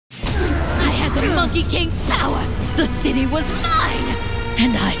Monkey King's power. The city was mine,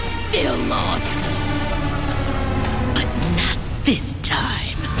 and I still lost. But not this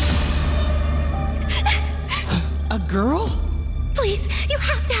time. A girl? Please, you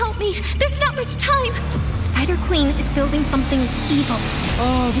have to help me. There's not much time. Spider Queen is building something evil.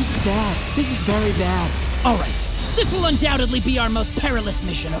 Oh, this is bad. This is very bad. All right, this will undoubtedly be our most perilous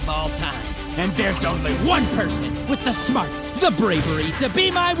mission of all time. And there's only one person with the smarts, the bravery to be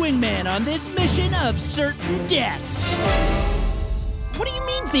my wingman on this mission of certain death. What do you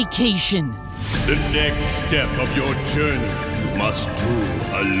mean, vacation? The next step of your journey you must do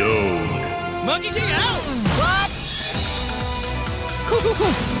alone. Monkey King out! What?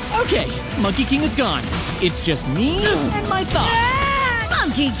 Cool. Okay, Monkey King is gone. It's just me and my thoughts.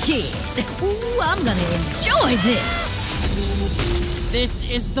 Monkey Kid! Ooh, I'm gonna enjoy this! This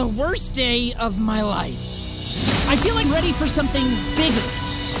is the worst day of my life. I feel like ready for something bigger.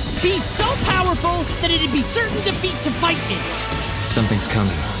 Be so powerful that it'd be certain defeat to fight me. Something's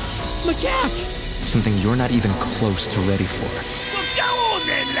coming. Macaque! Something you're not even close to ready for. Well, go on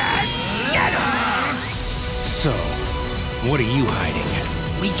then, lads! Get him! So, what are you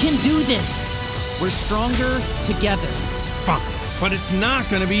hiding? We can do this. We're stronger together. Fine, but it's not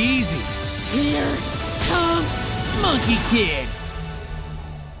gonna be easy. Here comes Monkey Kid.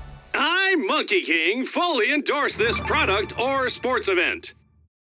 I, Monkey King, fully endorse this product or sports event.